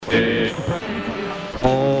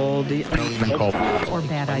call or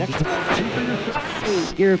bad idea.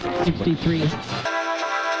 You're 63.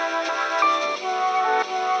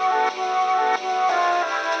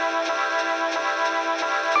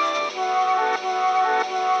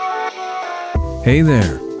 Hey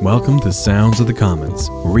there, welcome to Sounds of the Commons,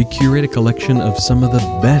 where we curate a collection of some of the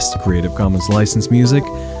best Creative Commons licensed music,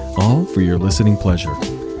 all for your listening pleasure.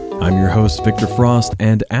 I'm your host, Victor Frost,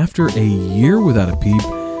 and after a year without a peep,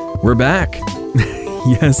 we're back.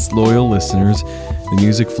 Yes, loyal listeners, the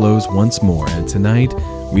music flows once more, and tonight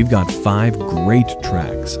we've got 5 great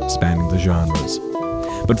tracks spanning the genres.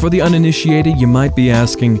 But for the uninitiated, you might be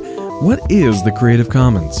asking, what is the Creative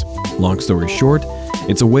Commons? Long story short,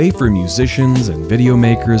 it's a way for musicians and video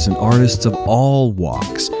makers and artists of all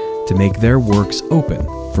walks to make their works open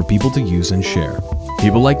for people to use and share.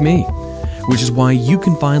 People like me, which is why you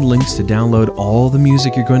can find links to download all the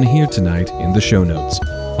music you're going to hear tonight in the show notes,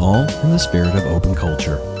 all in the spirit of open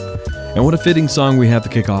culture. And what a fitting song we have to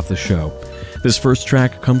kick off the show. This first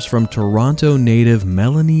track comes from Toronto native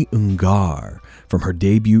Melanie Ungar from her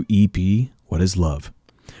debut EP, What Is Love?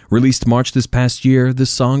 Released March this past year, this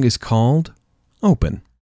song is called Open.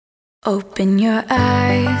 Open your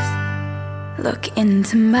eyes, look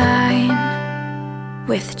into mine.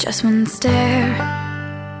 With just one stare,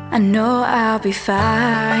 I know I'll be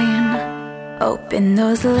fine. Open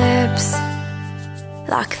those lips,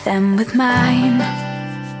 lock them with mine.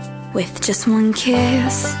 With just one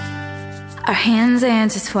kiss, our hands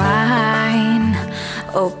intertwine.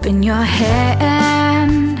 Open your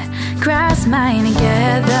hand, grasp mine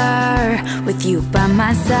together. With you by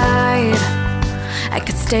my side, I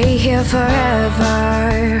could stay here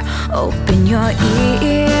forever. Open your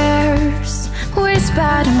ears,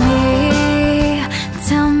 whisper to me.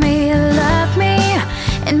 Tell me you love me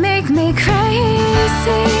and make me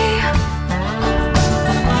crazy.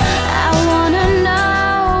 I wanna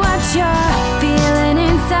know what you're feeling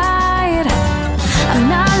inside. I'm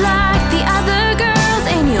not like the other girls,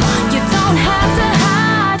 and you don't have to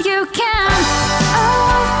hide. You can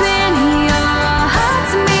open your heart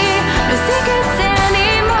to me. No secrets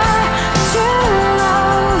anymore. True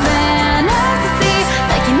love and ecstasy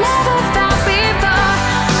like you never felt before.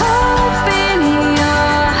 Open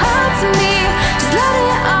your heart to me. Just let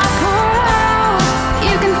it all pour out.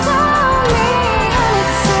 You can tell me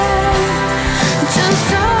anything.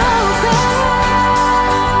 Just open.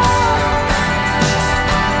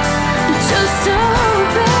 Just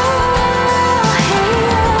open. Hey.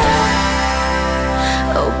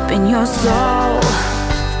 Open your soul.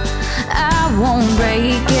 I won't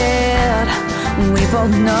break it. We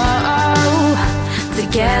both know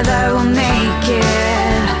together we'll make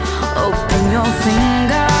it. Open your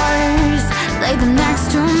fingers, lay them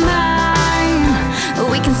next to mine.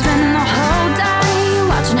 We can spend the whole day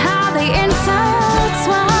watching how they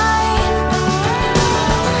intertwine.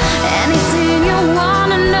 Anything you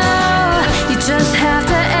wanna know, you just have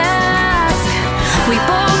to ask. We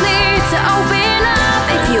both need to open up.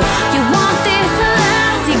 If you want this to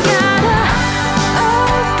last, you gotta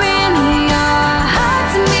open your heart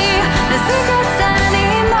to me. No secrets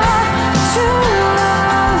anymore. True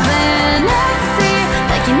love and ecstasy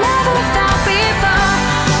like you never felt before.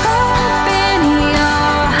 Open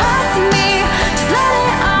your heart to me. Just let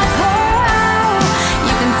it all pour out.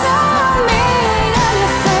 You can tell me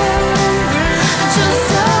anything.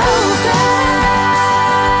 Just open.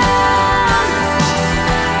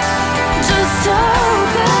 Just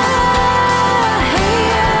open.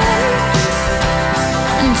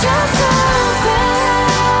 And just open.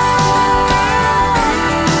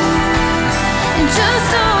 And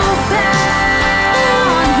just open.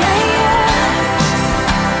 Yeah.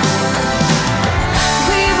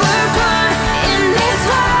 We were born in this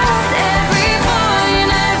world, every boy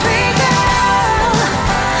and every girl,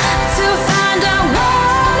 to find our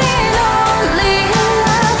one and only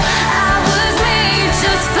love. I was made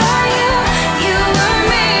just for you. You were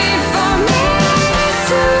made for me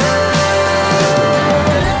too.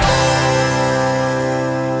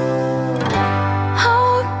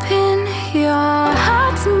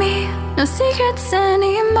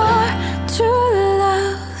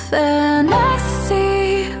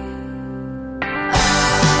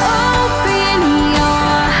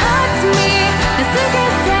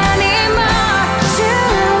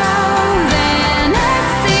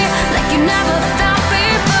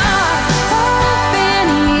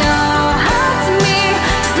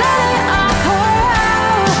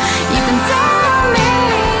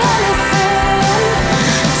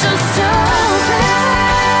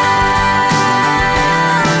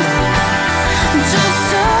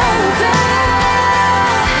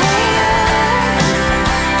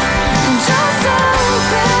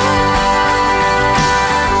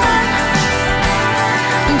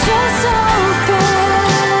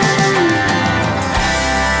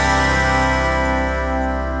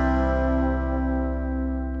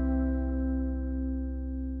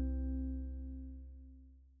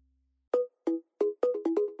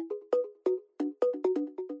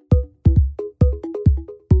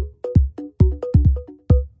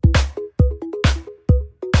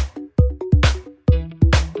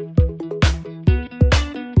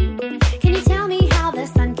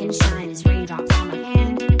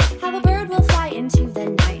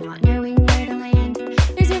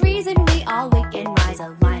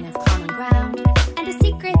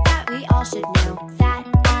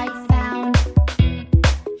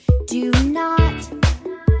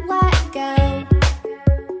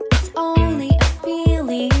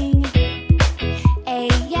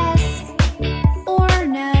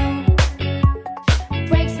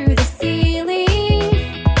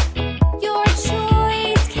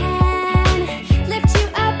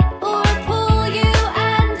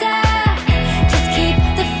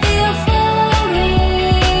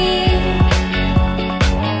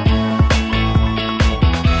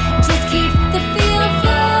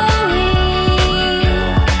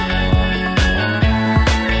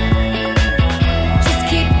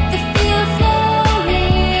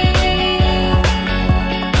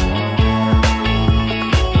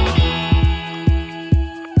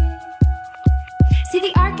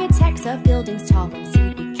 tops of buildings tall when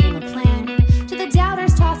seed became a plan. To the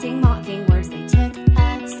doubters tossing mocking words, they took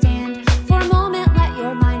a stand. For a moment, let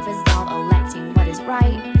your mind resolve, electing what is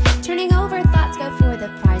right. Turning over thoughts, go for the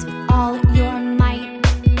prize with all your might.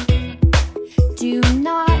 Do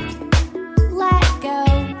not let go.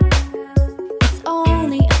 It's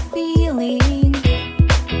only a feeling.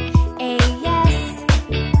 A yes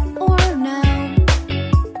or no.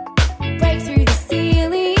 Break through the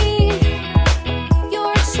ceiling.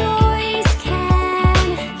 Your choice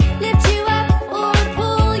can lift you up or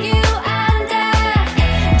pull you under.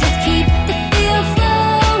 Just keep the feel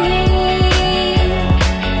flowing.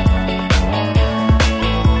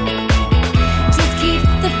 Just keep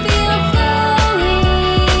the feel flowing.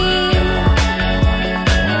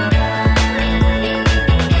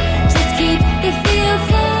 Just keep the feel flowing. Just keep the feel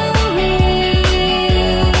flowing.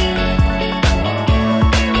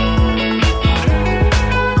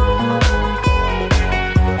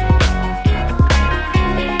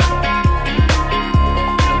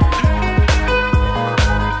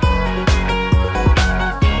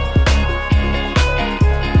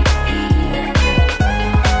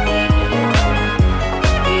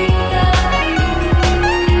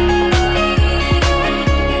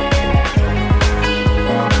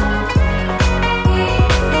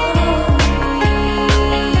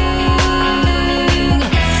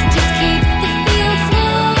 Just keep the feel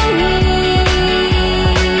flowing. Just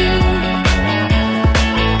keep the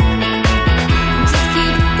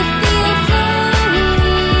feel flowing.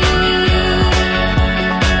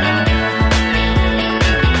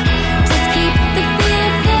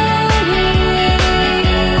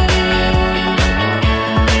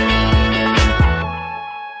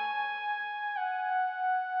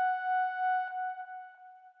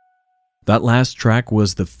 That last track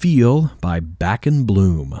was The Feel by Back in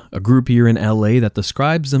Bloom, a group here in LA that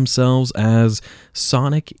describes themselves as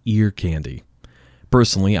sonic ear candy.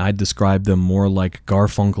 Personally, I'd describe them more like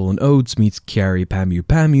Garfunkel and Oates meets Carrie Pamu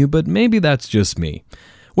Pamu, but maybe that's just me.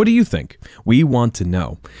 What do you think? We want to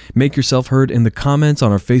know. Make yourself heard in the comments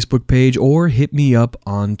on our Facebook page or hit me up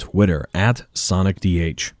on Twitter at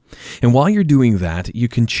SonicDH. And while you're doing that, you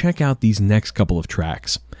can check out these next couple of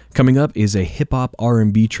tracks. Coming up is a hip-hop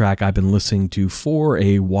R&B track I've been listening to for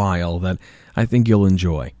a while that I think you'll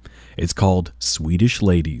enjoy. It's called Swedish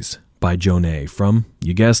Ladies by Jonay from,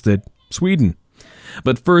 you guessed it, Sweden.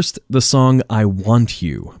 But first, the song I Want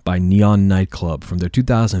You by Neon Nightclub from their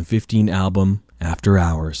 2015 album After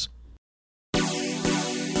Hours.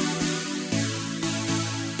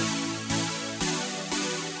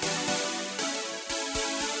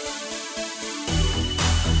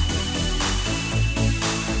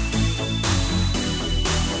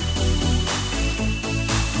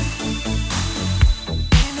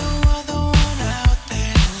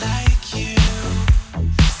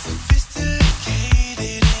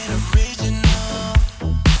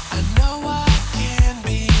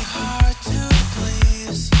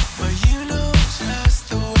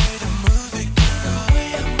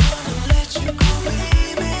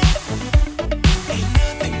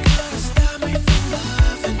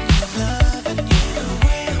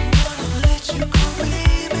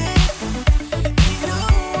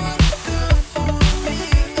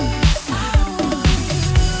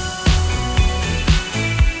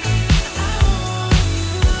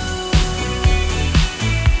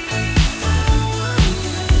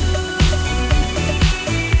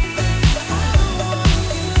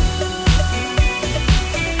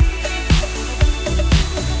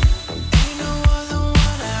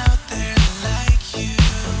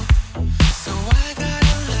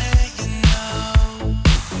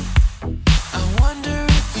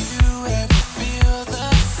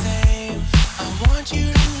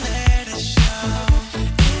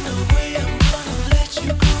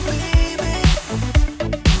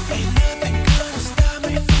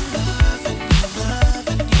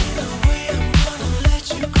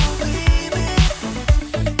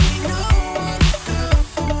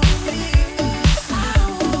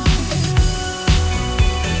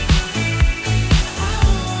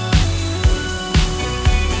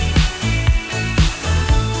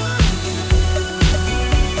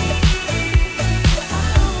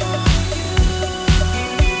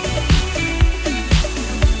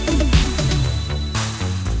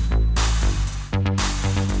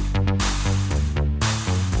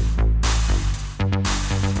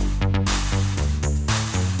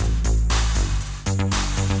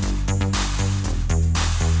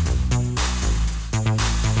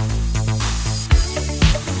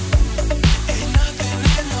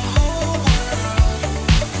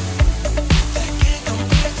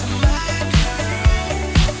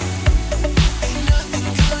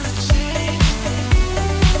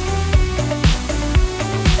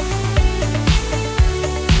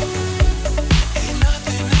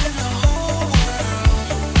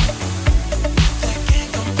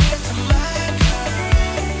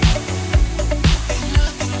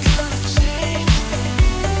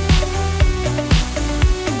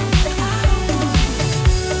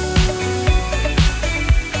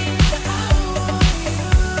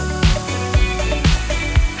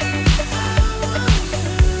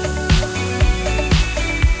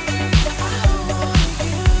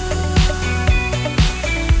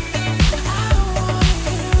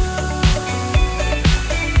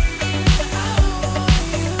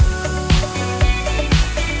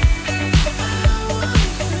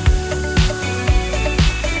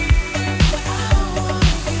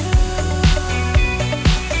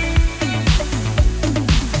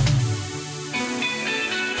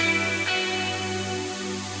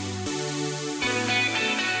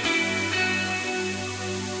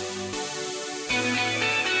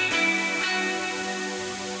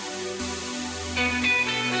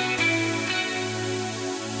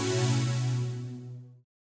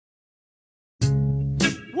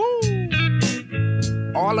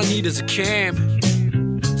 all I need is a cam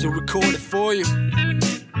to record it for you,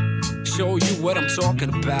 show you what I'm talking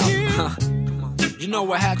about. You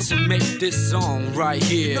know I had to make this song right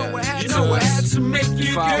here. You know I had to make it.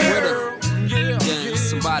 If I would've, then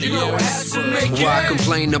somebody else would. Why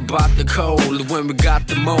complain about the cold when we got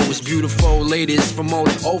the most beautiful ladies from all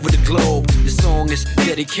over the globe? This song is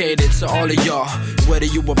dedicated to all of y'all, whether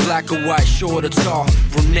you were black or white, short or tall,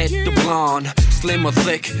 brunette to blonde, slim or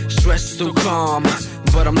thick, stressed or calm.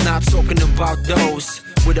 But I'm not talking about those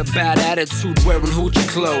with a bad attitude, wearing hoochie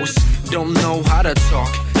clothes, don't know how to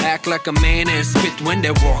talk, act like a man and spit when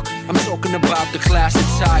they walk. I'm talking about the classic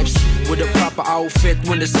types with a proper outfit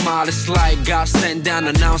when the smile is like God sent down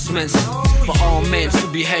announcements for all men to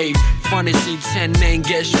behave. Funny see 10 men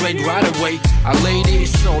get straight right away. Our lady,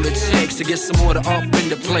 it's all it takes to get some order up in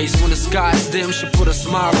the place. When the sky's dim, she'll put a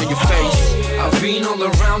smile on your face. I've been all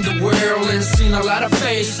around the world and seen a lot of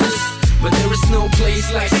faces, but there is no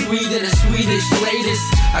place like Sweden and Swedish ladies.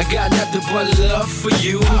 I got nothing but love for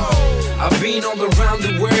you. I've been all around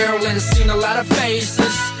the world and seen a lot of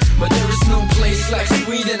faces, but there is no place like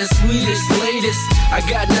Sweden and Swedish ladies. I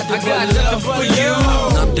got nothing but love for you.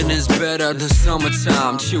 Nothing is better than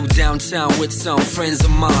summertime. Chill downtown with some friends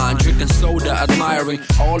of mine, drinking soda, admiring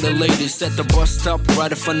all the ladies at the bus stop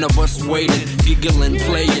right in front of us waiting, giggling,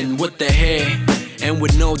 playing with their hair, and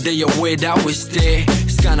with no day away that we stay.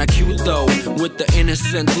 It's kinda cute though, with the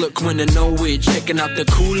innocent look when they know we checking out the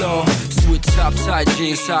cooler. Sweet top tight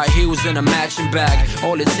jeans, high heels and a matching bag,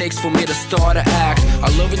 all it takes for me to start to act. I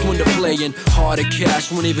love it when they're playing hard to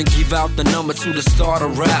cash, won't even give out the number to the start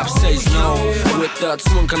of rap. Says no, with a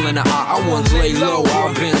twinkle in the eye, I won't lay low.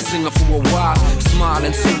 I've been singing for a while,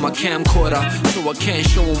 smiling to my camcorder, so I can't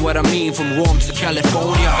show them what I mean from Rome to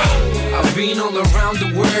California. I've been all around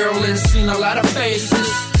the world and seen a lot of faces,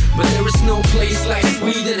 but there is no place like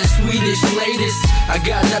Sweden and Swedish ladies. I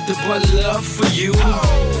got nothing but love for you.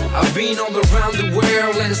 I've been all around the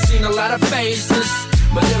world and seen a lot of faces,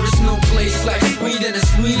 but there is no place like Sweden and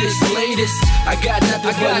Swedish ladies. I got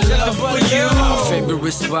nothing but love for you. My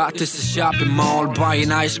favorite spot is the shopping mall,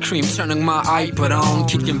 buying ice cream, turning my iPod on,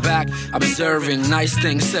 kicking back, observing nice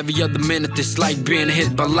things. Every other minute it's like being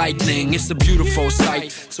hit by lightning. It's a beautiful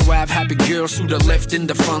sight. So I have happy girls to the left and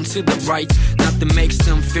the front to the right. Nothing makes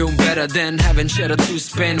them feel better than having cheddar to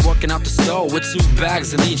spend, walking out the store with 2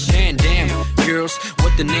 bags in each hand. Damn, girls,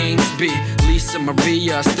 what the names be? Lisa,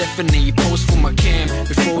 Maria, Stephanie, post for my cam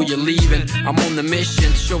before you're leaving. I'm on the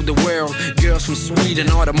mission to show the world girls from Sweden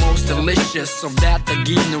are the most delicious. So that I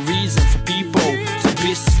give no reason for people to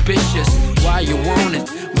be suspicious. Why you want it?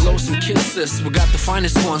 Blow some kisses. We got the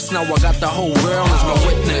finest ones, now I got the whole world as my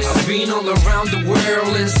witness. I've been all around the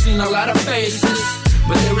world and seen a lot of faces,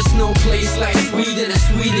 but there is no place like Sweden and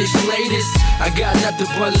Swedish ladies. I got nothing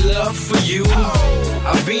but love for you.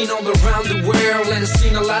 I've been all around the world and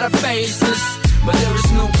seen a lot of faces, but there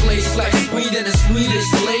is no place like Sweden and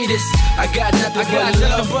Swedish ladies. I got nothing but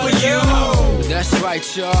love for you. That's right,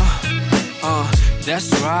 y'all. That's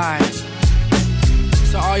right.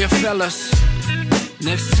 So all your fellas,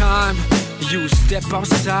 next time you step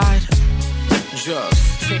outside,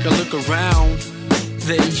 just take a look around.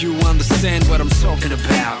 Then you understand what I'm talking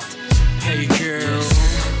about. Hey girls,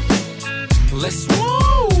 let's roll.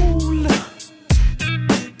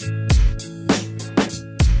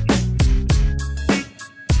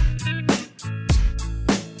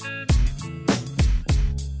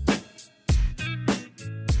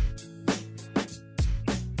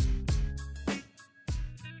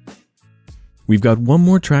 We've got one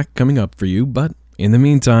more track coming up for you, but in the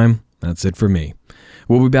meantime, that's it for me.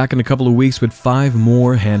 We'll be back in a couple of weeks with 5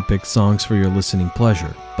 more handpicked songs for your listening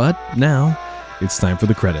pleasure. But now, it's time for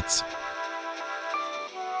the credits.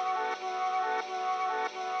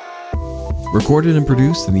 Recorded and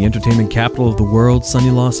produced in the entertainment capital of the world, sunny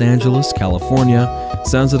Los Angeles, California,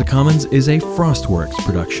 Sounds of the Commons is a Frostworks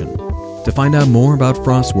production. To find out more about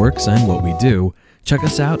Frostworks and what we do, check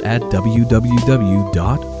us out at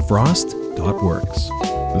www.frost.works.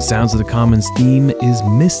 The Sounds of the Commons theme is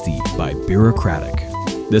Misty by Bureaucratic.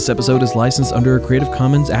 This episode is licensed under a Creative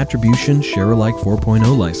Commons Attribution Share-alike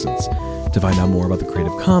 4.0 license. To find out more about the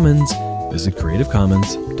Creative Commons, visit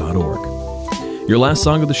creativecommons.org. Your last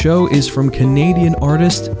song of the show is from Canadian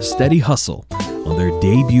artist Steady Hustle on their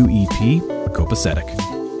debut EP, Copacetic.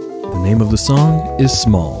 The name of the song is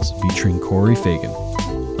Smalls, featuring Corey Fagan.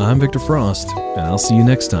 I'm Victor Frost, and I'll see you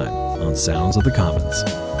next time on Sounds of the Commons.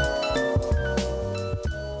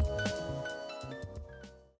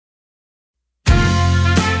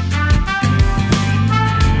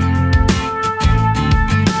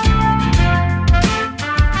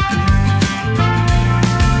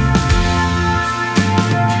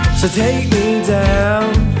 So take me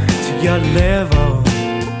down to your level.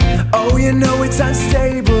 Oh, you know it's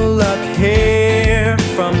unstable up here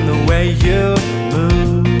from the way you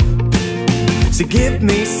move. So give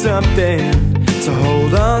me something to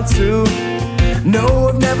hold on to. No,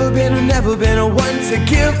 I've never been a one to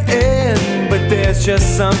give in, but there's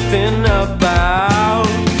just something about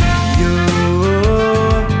you.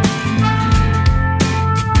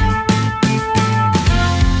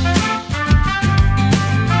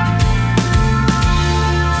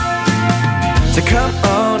 So come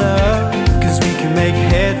on up, 'cause we can make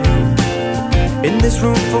headroom. In this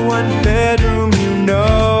room for one bedroom, you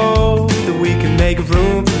know that we can make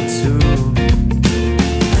room for two.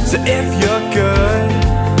 So if you're good,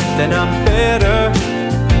 then I'm better.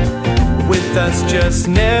 With us just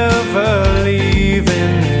never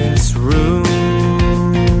leaving this room.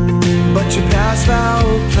 But your past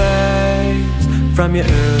foul place from your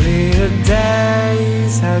earlier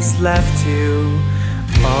days has left you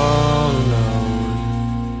all alone.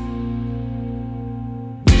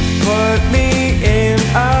 Put me in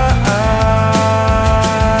a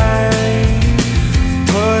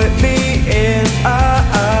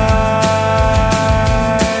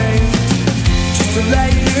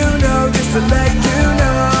to let you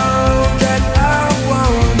know that I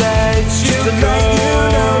won't let you go.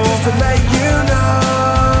 Just to let you know.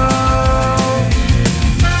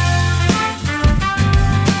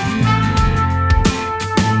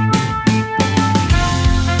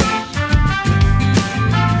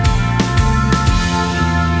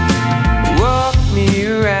 Walk me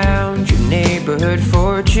around your neighborhood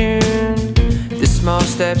for June. The small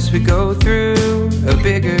steps we go through are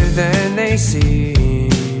bigger than they seem.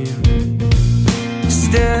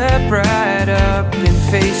 Step right up and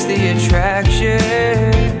face the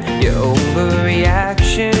attraction. Your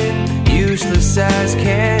overreaction, useless as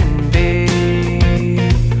can be.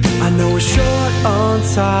 I know we're short on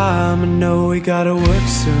time, I know we gotta work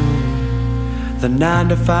soon. The 9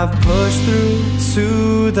 to 5 push through to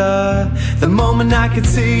the moment I can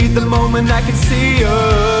see, the moment I can see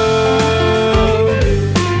you.